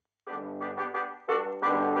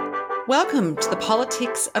Welcome to the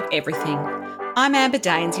Politics of Everything. I'm Amber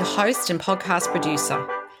Daines, your host and podcast producer.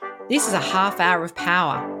 This is a half hour of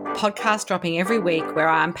power, a podcast dropping every week where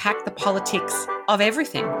I unpack the politics of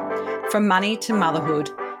everything, from money to motherhood,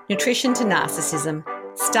 nutrition to narcissism,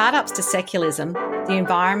 startups to secularism, the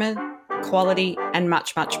environment, quality, and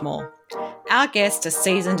much, much more. Our guests are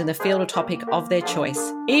seasoned in the field or topic of their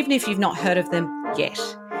choice, even if you've not heard of them yet.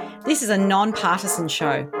 This is a non-partisan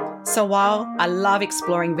show. So while I love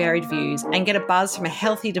exploring varied views and get a buzz from a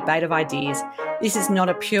healthy debate of ideas, this is not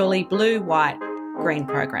a purely blue, white, green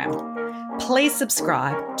program. Please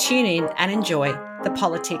subscribe, tune in and enjoy the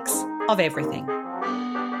politics of everything.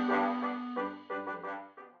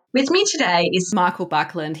 With me today is Michael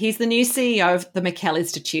Buckland. He's the new CEO of the McKell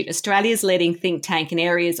Institute, Australia's leading think tank in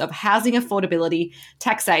areas of housing affordability,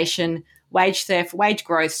 taxation, wage theft, wage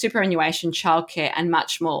growth, superannuation, childcare, and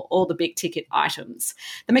much more, all the big ticket items.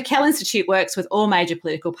 The McKell Institute works with all major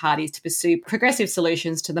political parties to pursue progressive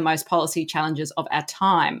solutions to the most policy challenges of our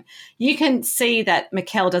time. You can see that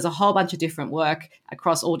McKell does a whole bunch of different work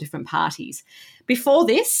across all different parties. Before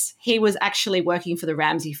this, he was actually working for the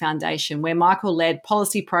Ramsay Foundation, where Michael led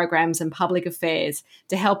policy programs and public affairs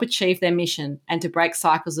to help achieve their mission and to break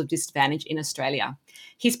cycles of disadvantage in Australia.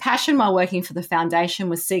 His passion while working for the foundation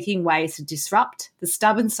was seeking ways to disrupt the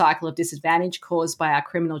stubborn cycle of disadvantage caused by our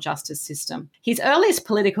criminal justice system. His earliest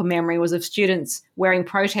political memory was of students wearing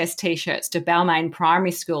protest T-shirts to Balmain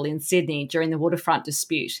Primary School in Sydney during the waterfront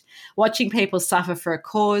dispute. Watching people suffer for a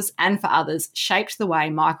cause and for others shaped the way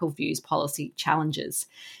Michael views policy challenges.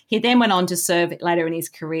 He then went on to serve later in his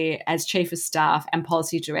career as Chief of Staff and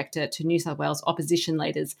Policy Director to New South Wales opposition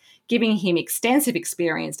leaders, giving him extensive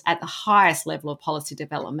experience at the highest level of policy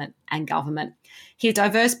development and government. His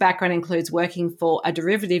diverse background includes working for a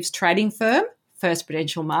derivatives trading firm, First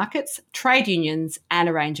Prudential Markets, trade unions, and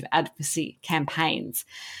a range of advocacy campaigns.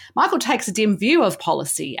 Michael takes a dim view of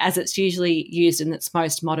policy as it's usually used in its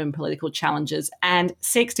most modern political challenges and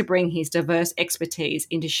seeks to bring his diverse expertise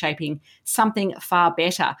into shaping something far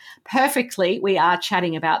better. Perfectly, we are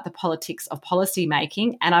chatting about the politics of policy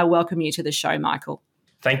making, and I welcome you to the show, Michael.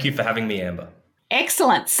 Thank you for having me, Amber.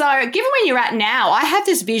 Excellent. So given where you're at now, I have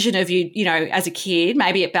this vision of you, as a kid,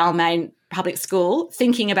 maybe at Balmain Public School,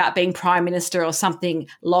 thinking about being Prime Minister or something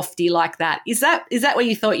lofty like that. Is that where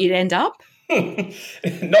you thought you'd end up?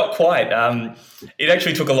 Not quite. It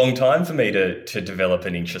actually took a long time for me to develop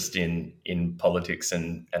an interest in politics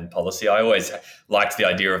and policy. I always liked the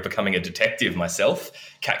idea of becoming a detective myself.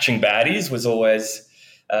 Catching baddies was always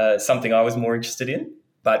something I was more interested in.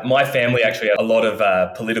 But my family actually had a lot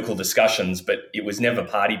of political discussions, but it was never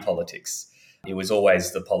party politics. It was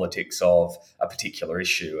always the politics of a particular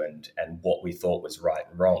issue and what we thought was right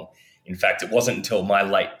and wrong. In fact, it wasn't until my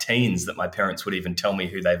late teens that my parents would even tell me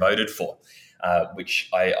who they voted for, which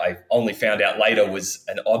I only found out later was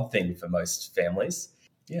an odd thing for most families.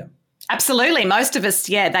 Yeah. Absolutely. Most of us,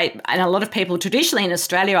 and a lot of people traditionally in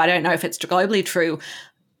Australia, I don't know if it's globally true,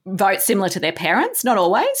 vote similar to their parents. Not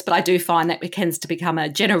always, but I do find that it tends to become a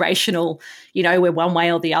generational, we're one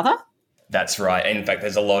way or the other. That's right. In fact,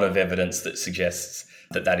 there's a lot of evidence that suggests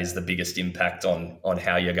that is the biggest impact on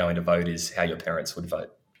how you're going to vote is how your parents would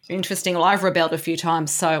vote. Interesting. Well, I've rebelled a few times.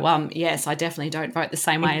 So, yes, I definitely don't vote the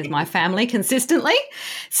same way as my family consistently.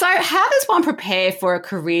 So how does one prepare for a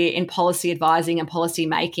career in policy advising and policy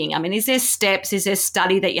making? I mean, is there steps? Is there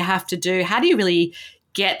study that you have to do? How do you really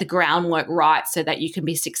get the groundwork right so that you can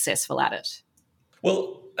be successful at it?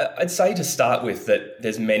 Well, I'd say to start with that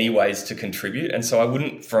there's many ways to contribute. And so I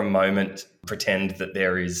wouldn't for a moment pretend that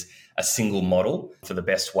there is a single model for the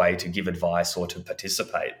best way to give advice or to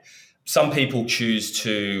participate. Some people choose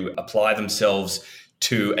to apply themselves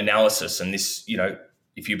to analysis. And this,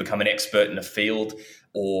 if you become an expert in a field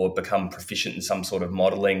or become proficient in some sort of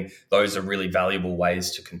modelling, those are really valuable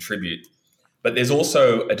ways to contribute. But there's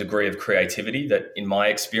also a degree of creativity that, in my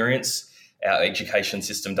experience, our education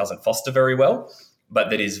system doesn't foster very well,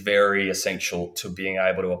 but that is very essential to being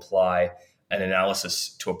able to apply an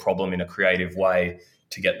analysis to a problem in a creative way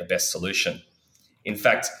to get the best solution. In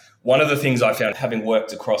fact, one of the things I found, having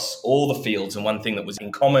worked across all the fields, and one thing that was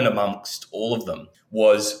in common amongst all of them,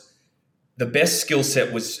 was the best skill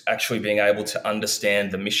set was actually being able to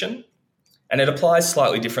understand the mission. And it applies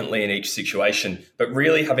slightly differently in each situation, but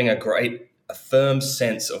really having a firm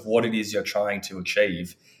sense of what it is you're trying to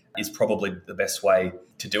achieve is probably the best way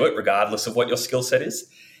to do it, regardless of what your skill set is.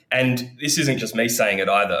 And this isn't just me saying it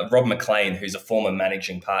either. Rob McLean, who's a former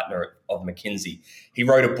managing partner of McKinsey, he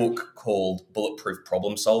wrote a book called Bulletproof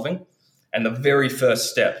Problem Solving. And the very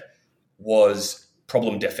first step was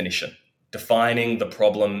problem definition, defining the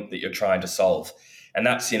problem that you're trying to solve. And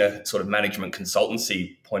that's in a sort of management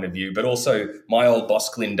consultancy point of view. But also my old boss,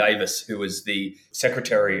 Glyn Davis, who was the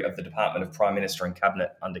Secretary of the Department of Prime Minister and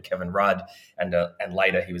Cabinet under Kevin Rudd, and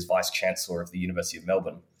later he was Vice-Chancellor of the University of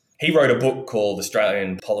Melbourne. He wrote a book called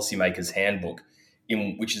Australian Policymakers Handbook,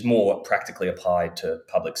 which is more practically applied to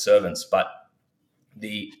public servants. But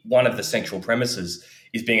one of the central premises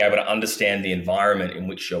is being able to understand the environment in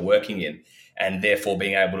which you're working in, and therefore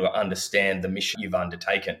being able to understand the mission you've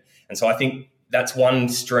undertaken. And so I think that's one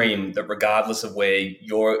stream that, regardless of where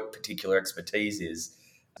your particular expertise is,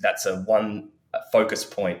 that's one focus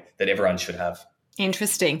point that everyone should have.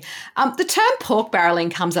 Interesting. The term pork barrelling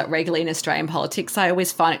comes up regularly in Australian politics. I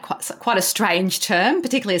always find it quite a strange term,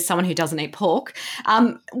 particularly as someone who doesn't eat pork.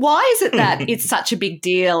 Why is it that it's such a big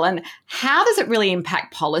deal, and how does it really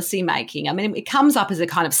impact policy making? I mean, it comes up as a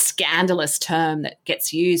kind of scandalous term that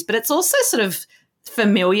gets used, but it's also sort of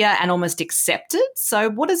familiar and almost accepted. So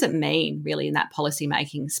what does it mean really in that policy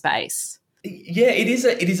making space? Yeah, it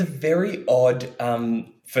is a very odd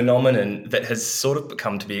phenomenon that has sort of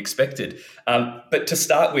become to be expected. But to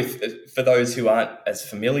start with, for those who aren't as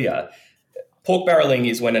familiar, pork barrelling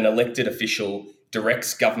is when an elected official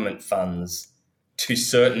directs government funds to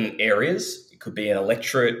certain areas. It could be an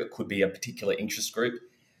electorate, it could be a particular interest group,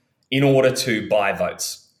 in order to buy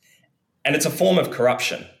votes. And it's a form of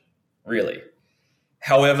corruption, really.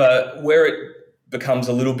 However, where it becomes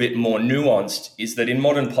a little bit more nuanced is that in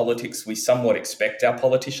modern politics, we somewhat expect our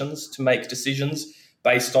politicians to make decisions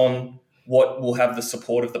based on what will have the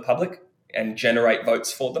support of the public and generate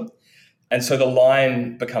votes for them. And so the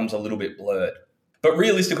line becomes a little bit blurred. But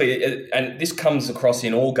realistically, and this comes across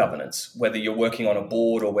in all governance, whether you're working on a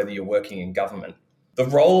board or whether you're working in government, the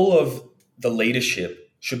role of the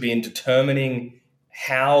leadership should be in determining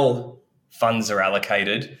how funds are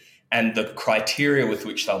allocated and the criteria with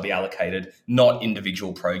which they'll be allocated, not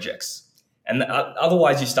individual projects. And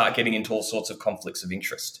otherwise you start getting into all sorts of conflicts of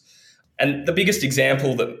interest. And the biggest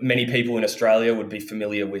example that many people in Australia would be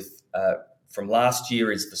familiar with from last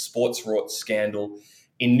year is the sports rorts scandal.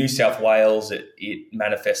 In New South Wales, it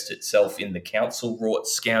manifests itself in the council rorts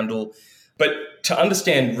scandal. But to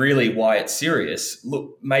understand really why it's serious,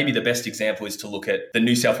 look, maybe the best example is to look at the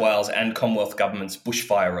New South Wales and Commonwealth Government's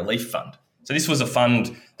Bushfire Relief Fund. So this was a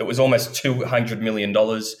fund that was almost $200 million.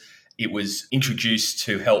 It was introduced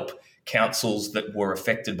to help councils that were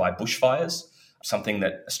affected by bushfires, something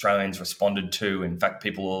that Australians responded to. In fact,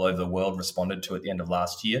 people all over the world responded to at the end of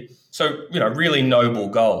last year. So, really noble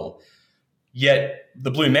goal. Yet the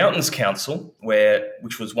Blue Mountains Council,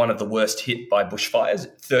 which was one of the worst hit by bushfires,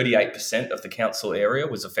 38% of the council area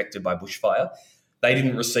was affected by bushfire, they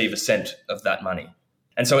didn't receive a cent of that money.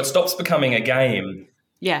 And so it stops becoming a game.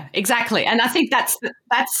 Yeah, exactly. And I think that's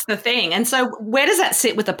the thing. And so where does that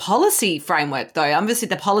sit with the policy framework, though? Obviously,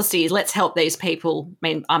 the policy is let's help these people. I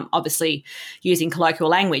mean, I'm obviously using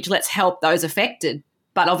colloquial language. Let's help those affected.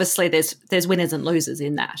 But obviously, there's winners and losers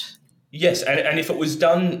in that. Yes, and if it was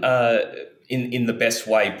done in the best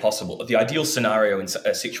way possible, the ideal scenario in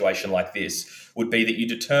a situation like this would be that you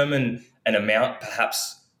determine an amount,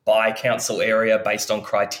 perhaps by council area, based on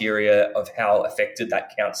criteria of how affected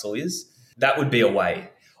that council is. That would be a way.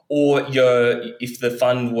 Or if the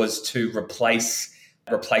fund was to replace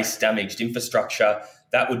damaged infrastructure,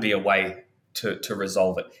 that would be a way to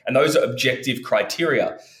resolve it. And those are objective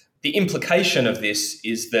criteria. The implication of this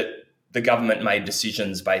is that the government made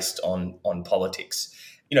decisions based on politics.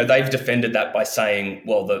 They've defended that by saying,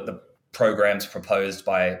 well, the programs proposed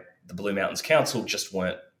by the Blue Mountains Council just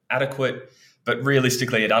weren't adequate. But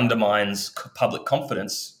realistically, it undermines public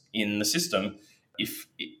confidence in the system if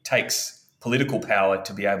it takes political power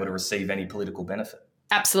to be able to receive any political benefit.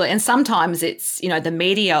 Absolutely. And sometimes it's, the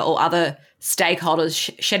media or other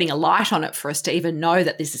stakeholders shedding a light on it for us to even know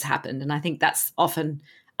that this has happened. And I think that's often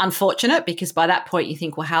unfortunate because by that point you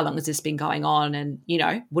think, well, how long has this been going on? And,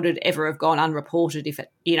 would it ever have gone unreported if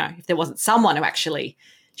there wasn't someone who actually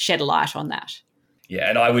shed a light on that? Yeah,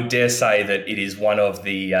 and I would dare say that it is one of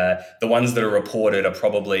the ones that are reported are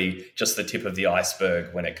probably just the tip of the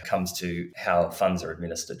iceberg when it comes to how funds are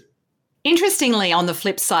administered. Interestingly, on the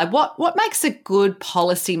flip side, what makes a good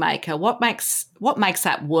policymaker? What makes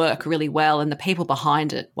that work really well, and the people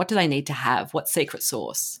behind it? What do they need to have? What secret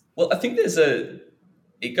sauce? Well, I think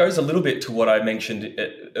it goes a little bit to what I mentioned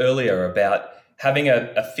earlier about having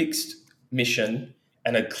a fixed mission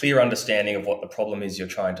and a clear understanding of what the problem is you're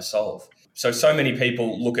trying to solve. So many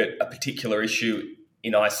people look at a particular issue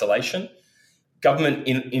in isolation. Government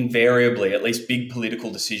invariably, at least big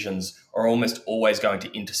political decisions, are almost always going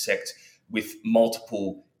to intersect with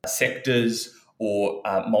multiple sectors or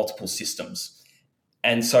multiple systems.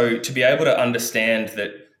 And so to be able to understand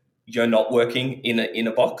that you're not working in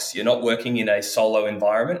a box, you're not working in a solo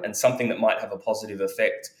environment, and something that might have a positive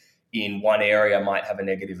effect in one area might have a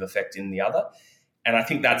negative effect in the other. And I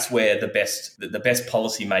think that's where the best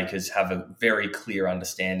policymakers have a very clear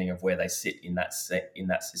understanding of where they sit in that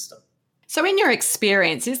system. So in your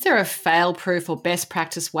experience, is there a fail-proof or best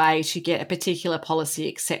practice way to get a particular policy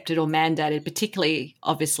accepted or mandated? Particularly,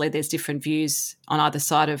 obviously, there's different views on either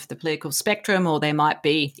side of the political spectrum, or there might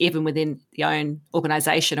be even within the own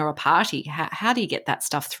organisation or a party. How do you get that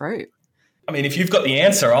stuff through? I mean, if you've got the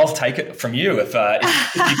answer, I'll take it from you if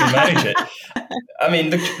you can manage it. I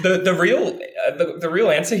mean, the real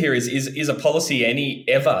answer here is a policy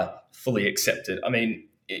ever fully accepted? I mean,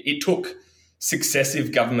 it took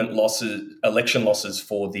successive government election losses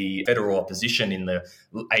for the federal opposition in the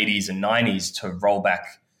 80s and 90s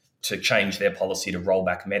to change their policy to roll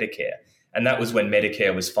back Medicare. And that was when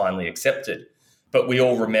Medicare was finally accepted. But we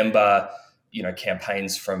all remember,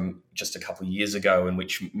 campaigns from just a couple of years ago in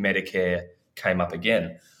which Medicare came up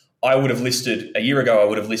again. A year ago, I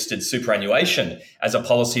would have listed superannuation as a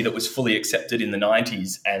policy that was fully accepted in the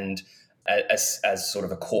 90s and as sort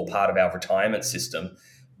of a core part of our retirement system.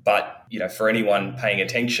 But, for anyone paying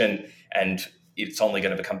attention, and it's only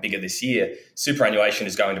going to become bigger this year, superannuation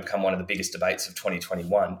is going to become one of the biggest debates of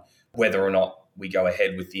 2021, whether or not we go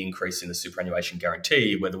ahead with the increase in the superannuation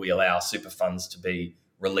guarantee, whether we allow super funds to be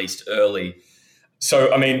released early.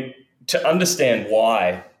 So, I mean, to understand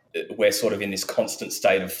why we're sort of in this constant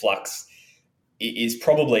state of flux is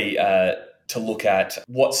probably to look at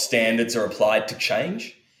what standards are applied to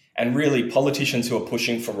change. And really, politicians who are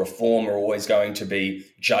pushing for reform are always going to be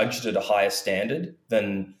judged at a higher standard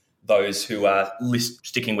than those who are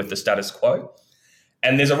sticking with the status quo.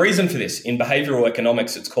 And there's a reason for this. In behavioural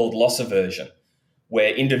economics, it's called loss aversion,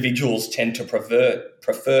 where individuals tend to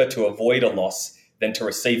prefer to avoid a loss than to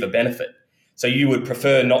receive a benefit. So you would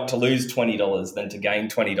prefer not to lose $20 than to gain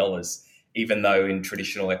 $20, even though in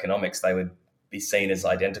traditional economics they would be seen as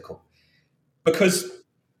identical. Because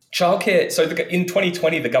childcare, in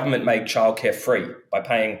 2020, the government made childcare free by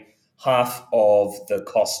paying half of the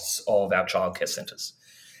costs of our childcare centres.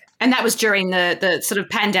 And that was during the sort of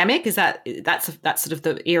pandemic? That's sort of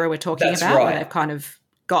the era we're talking That's about, right. Where they've kind of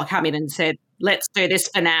come in and said, let's do this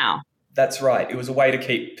for now. That's right. It was a way to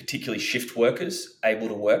keep particularly shift workers able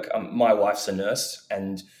to work. My wife's a nurse,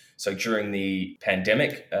 and so during the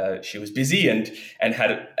pandemic, she was busy and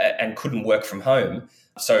couldn't work from home.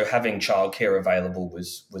 So having childcare available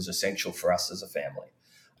was essential for us as a family.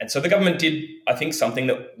 And so the government did, I think, something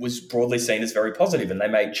that was broadly seen as very positive, and they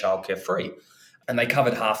made childcare free. And they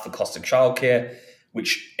covered half the cost of childcare,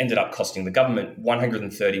 which ended up costing the government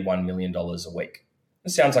 $131 million a week. It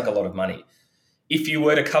sounds like a lot of money. If you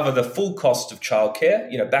were to cover the full cost of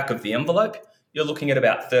childcare, back of the envelope, you're looking at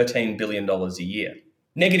about $13 billion a year.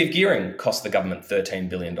 Negative gearing cost the government $13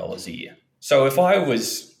 billion a year. So if I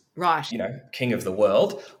was, king of the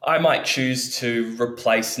world, I might choose to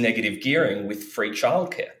replace negative gearing with free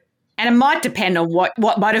childcare. And it might depend on what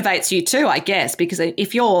motivates you too, I guess, because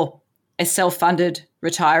if you're a self-funded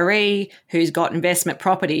retiree who's got investment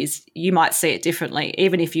properties, you might see it differently,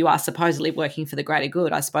 even if you are supposedly working for the greater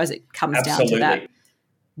good. I suppose it comes Absolutely. down to that,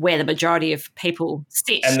 where the majority of people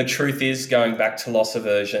sit. And the truth is, going back to loss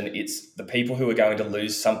aversion, it's the people who are going to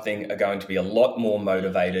lose something are going to be a lot more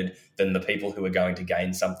motivated than the people who are going to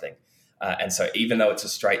gain something. And so even though it's a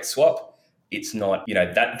straight swap, it's not,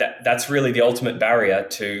 that's really the ultimate barrier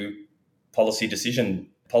to policy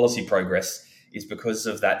progress, is because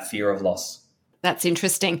of that fear of loss. That's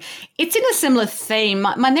interesting. It's in a similar theme.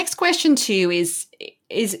 My next question to you is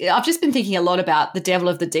I've just been thinking a lot about the devil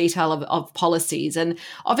of the detail of policies. And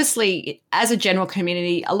obviously, as a general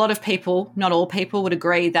community, a lot of people, not all people, would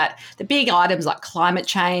agree that the big items like climate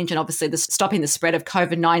change and obviously the stopping the spread of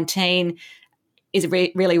COVID-19 is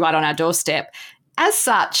really right on our doorstep. As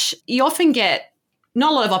such, you often get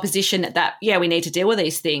not a lot of opposition that, we need to deal with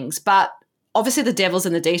these things, but obviously the devil's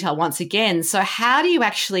in the detail once again. So how do you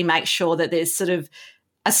actually make sure that there's sort of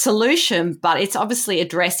a solution, but it's obviously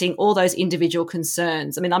addressing all those individual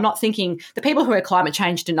concerns? I mean, I'm not thinking the people who are climate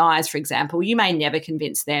change deniers, for example, you may never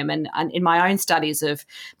convince them. And in my own studies of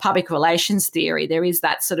public relations theory, there is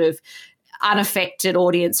that sort of unaffected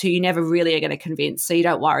audience who you never really are going to convince. So you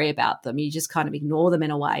don't worry about them. You just kind of ignore them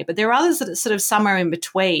in a way. But there are others that are sort of somewhere in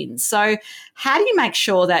between. So how do you make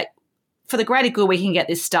sure that for the greater good, we can get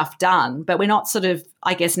this stuff done, but we're not sort of,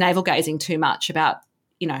 I guess, navel-gazing too much about,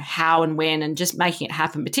 how and when, and just making it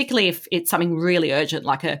happen, particularly if it's something really urgent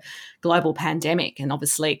like a global pandemic. And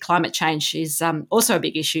obviously climate change is also a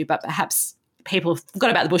big issue, but perhaps people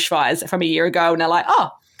forgot about the bushfires from a year ago and they're like,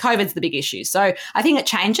 oh, COVID's the big issue. So I think it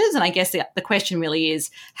changes. And I guess the question really is,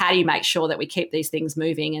 how do you make sure that we keep these things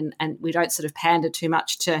moving and we don't sort of pander too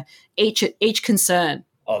much to each concern?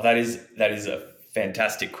 Oh, that is a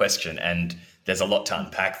fantastic question. And there's a lot to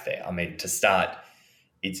unpack there. I mean, to start,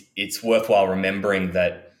 it's worthwhile remembering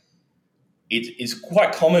that it is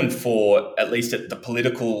quite common for, at least at the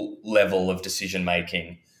political level of decision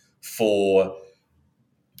making, for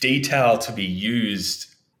detail to be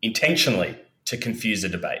used intentionally to confuse a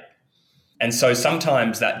debate. And so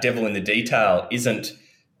sometimes that devil in the detail isn't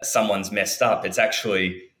someone's messed up. It's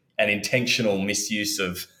actually an intentional misuse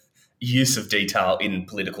of detail in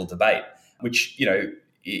political debate, which,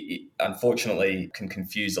 it unfortunately can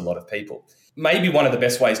confuse a lot of people. Maybe one of the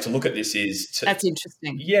best ways to look at this is to... That's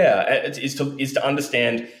interesting. Yeah, is to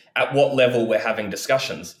understand at what level we're having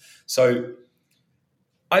discussions. So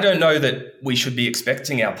I don't know that we should be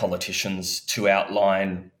expecting our politicians to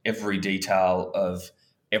outline every detail of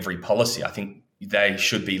every policy. I think they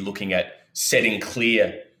should be looking at setting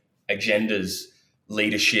clear agendas,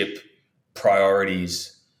 leadership,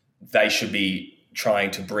 priorities. They should be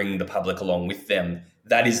trying to bring the public along with them.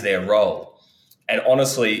 That is their role. And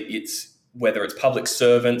honestly, it's whether it's public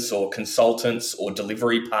servants or consultants or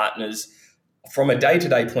delivery partners, from a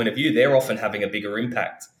day-to-day point of view, they're often having a bigger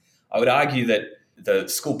impact. I would argue that the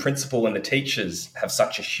school principal and the teachers have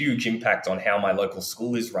such a huge impact on how my local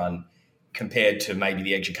school is run compared to maybe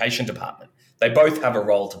the education department. They both have a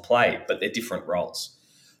role to play, but they're different roles.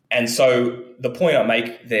 And so the point I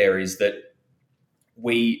make there is that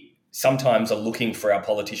we sometimes are looking for our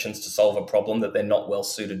politicians to solve a problem that they're not well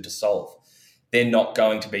suited to solve. They're not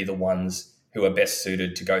going to be the ones who are best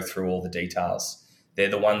suited to go through all the details. They're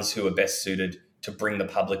the ones who are best suited to bring the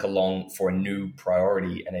public along for a new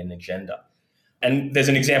priority and an agenda. And there's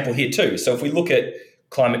an example here too. So if we look at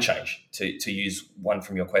climate change, to use one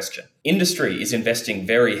from your question, industry is investing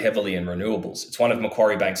very heavily in renewables. It's one of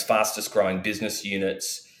Macquarie Bank's fastest growing business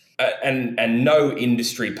units, and no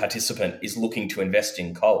industry participant is looking to invest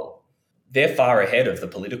in coal. They're far ahead of the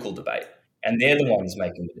political debate, and they're the ones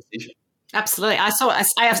making the decision. Absolutely. I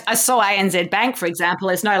saw ANZ Bank, for example,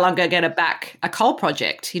 is no longer going to back a coal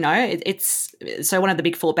project. It's so one of the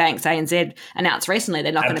big four banks, ANZ, announced recently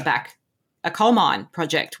they're not going to back a coal mine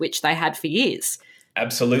project, which they had for years.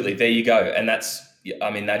 Absolutely. There you go. And that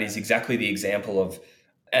is exactly the example of,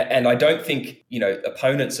 and I don't think,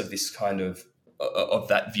 opponents of this kind of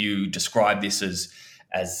that view describe this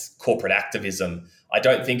as corporate activism. I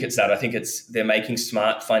don't think it's that. I think they're making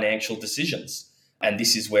smart financial decisions, and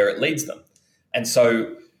this is where it leads them. And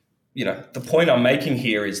so, the point I'm making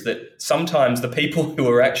here is that sometimes the people who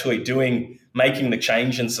are actually making the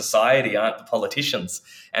change in society aren't the politicians.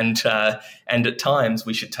 And at times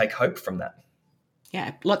we should take hope from that.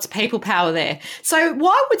 Yeah, lots of people power there. So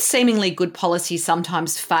why would seemingly good policy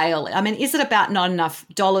sometimes fail? I mean, is it about not enough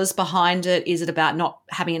dollars behind it? Is it about not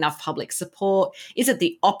having enough public support? Is it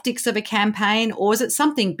the optics of a campaign, or is it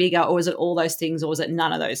something bigger, or is it all those things, or is it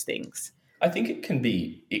none of those things? I think it can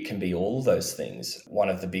be all of those things. One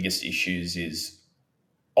of the biggest issues is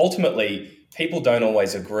ultimately people don't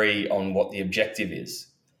always agree on what the objective is.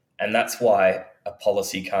 And that's why a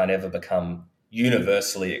policy can't ever become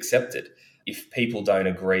universally accepted. If people don't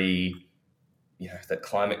agree, that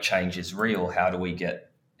climate change is real, how do we get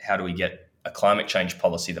a climate change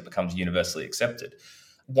policy that becomes universally accepted?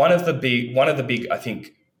 One of the big, I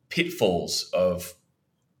think, pitfalls of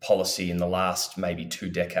policy in the last maybe 2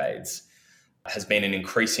 decades has been an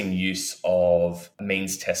increasing use of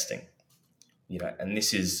means testing. And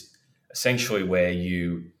this is essentially where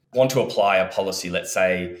you want to apply a policy, let's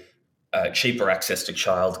say cheaper access to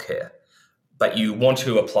childcare, but you want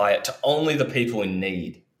to apply it to only the people in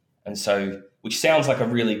need. And so, which sounds like a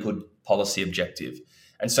really good policy objective.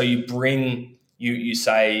 And so you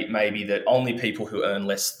say maybe that only people who earn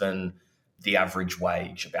less than the average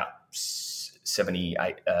wage, about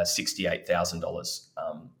 $68,000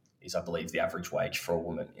 is, I believe, the average wage for a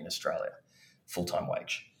woman in Australia, full-time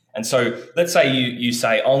wage. And so let's say you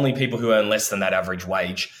say only people who earn less than that average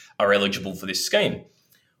wage are eligible for this scheme.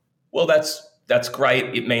 Well, that's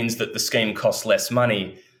great. It means that the scheme costs less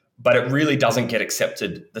money, but it really doesn't get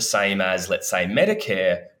accepted the same as, let's say,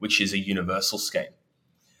 Medicare, which is a universal scheme.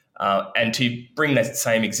 And to bring that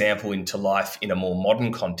same example into life in a more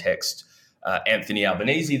modern context, Anthony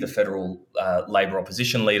Albanese, the federal Labor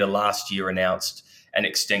opposition leader, last year announced an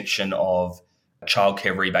extension of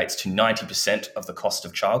childcare rebates to 90% of the cost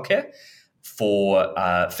of childcare for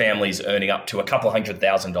families earning up to a couple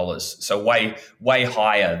 $100,000. So way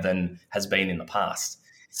higher than has been in the past.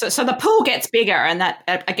 So the pool gets bigger, and that,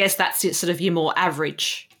 I guess, that's sort of your more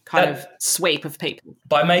average kind of sweep of people.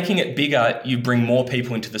 By making it bigger, you bring more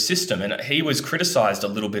people into the system. And he was criticised a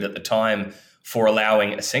little bit at the time for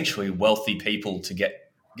allowing essentially wealthy people to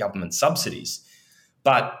get government subsidies.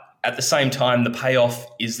 But at the same time, the payoff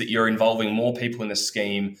is that you're involving more people in the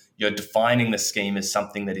scheme. You're defining the scheme as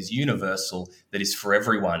something that is universal, that is for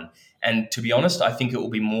everyone. And to be honest, I think it will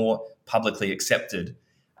be more publicly accepted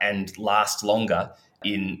and last longer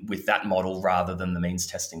with that model rather than the means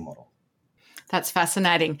testing model. That's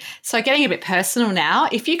fascinating. So getting a bit personal now,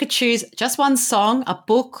 if you could choose just one song, a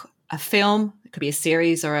book, a film, it could be a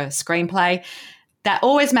series or a screenplay, that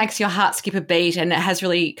always makes your heart skip a beat and it has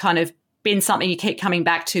really kind of been something you keep coming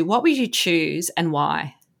back to, what would you choose and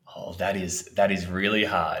why? Oh, that is really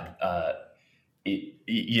hard.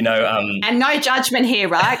 And no judgment here,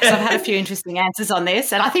 right? Because I've had a few interesting answers on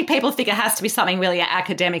this. And I think people think it has to be something really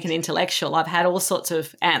academic and intellectual. I've had all sorts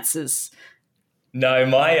of answers. No,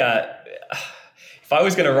 if I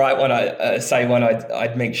was going to write one,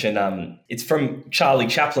 I'd mention, it's from Charlie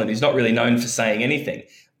Chaplin, who's not really known for saying anything.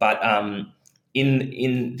 But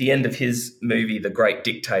in the end of his movie, The Great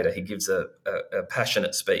Dictator, he gives a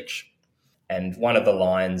passionate speech. And one of the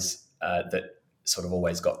lines that sort of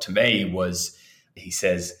always got to me was, he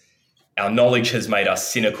says, "Our knowledge has made us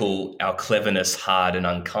cynical, our cleverness hard and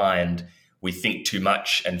unkind. We think too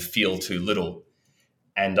much and feel too little."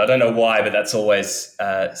 And I don't know why, but that's always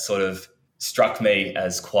sort of struck me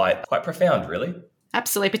as quite profound, really.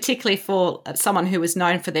 Absolutely, particularly for someone who was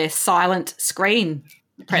known for their silent screen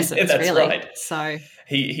presence, yeah, that's really. Right. So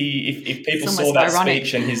if people saw that ironic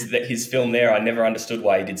speech and his film there, I never understood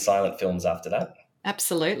why he did silent films after that.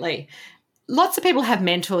 Absolutely. Lots of people have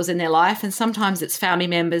mentors in their life, and sometimes it's family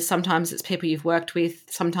members, sometimes it's people you've worked with,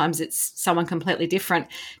 sometimes it's someone completely different.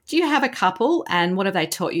 Do you have a couple, and what have they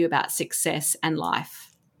taught you about success and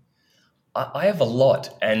life? I have a lot,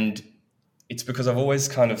 and it's because I've always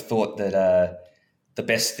kind of thought that the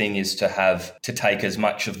best thing is to take as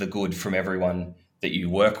much of the good from everyone that you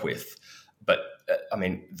work with. But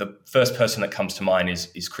the first person that comes to mind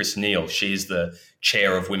is Chris Neal. She's the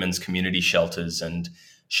chair of women's community shelters, and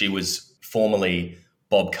she was formerly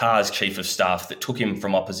Bob Carr's chief of staff that took him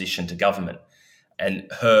from opposition to government. And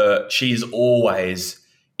she's always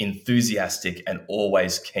enthusiastic and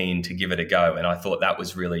always keen to give it a go. And I thought that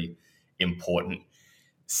was really important.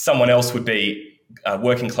 Someone else would be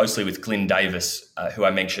working closely with Glyn Davis, who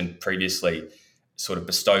I mentioned previously, sort of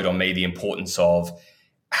bestowed on me the importance of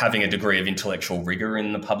having a degree of intellectual rigor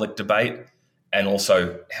in the public debate and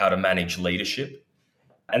also how to manage leadership.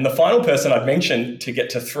 And the final person I'd mention to get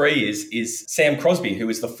to 3 is Sam Crosby, who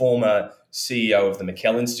is the former CEO of the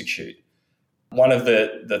McKell Institute. One of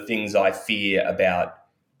the things I fear about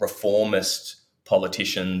reformist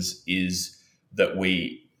politicians is that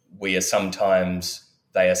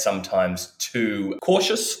they are sometimes too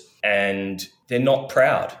cautious and they're not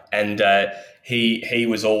proud. And he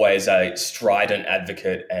was always a strident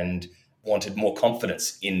advocate and wanted more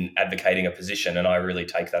confidence in advocating a position, and I really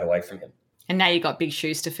take that away from him. And now you've got big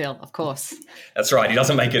shoes to fill, of course. That's right. He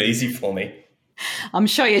doesn't make it easy for me. I'm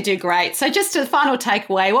sure you do great. So just a final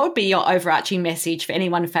takeaway, what would be your overarching message for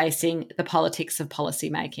anyone facing the politics of policy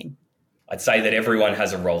making? I'd say that everyone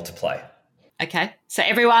has a role to play. Okay. So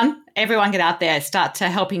everyone get out there, start to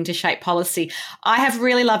helping to shape policy. I have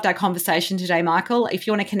really loved our conversation today, Michael. If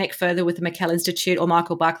you want to connect further with the McKell Institute or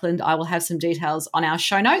Michael Buckland, I will have some details on our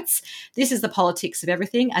show notes. This is the Politics of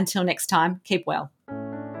Everything. Until next time, keep well.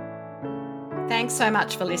 Thanks so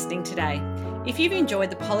much for listening today. If you've enjoyed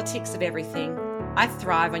the Politics of Everything, I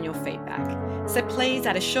thrive on your feedback. So please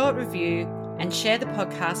add a short review and share the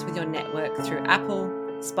podcast with your network through Apple,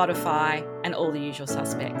 Spotify, and all the usual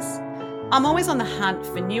suspects. I'm always on the hunt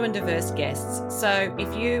for new and diverse guests. So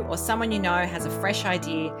if you or someone you know has a fresh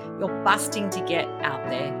idea you're busting to get out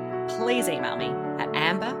there, please email me at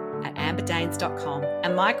amber@amberdanes.com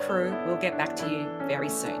and my crew will get back to you very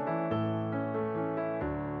soon.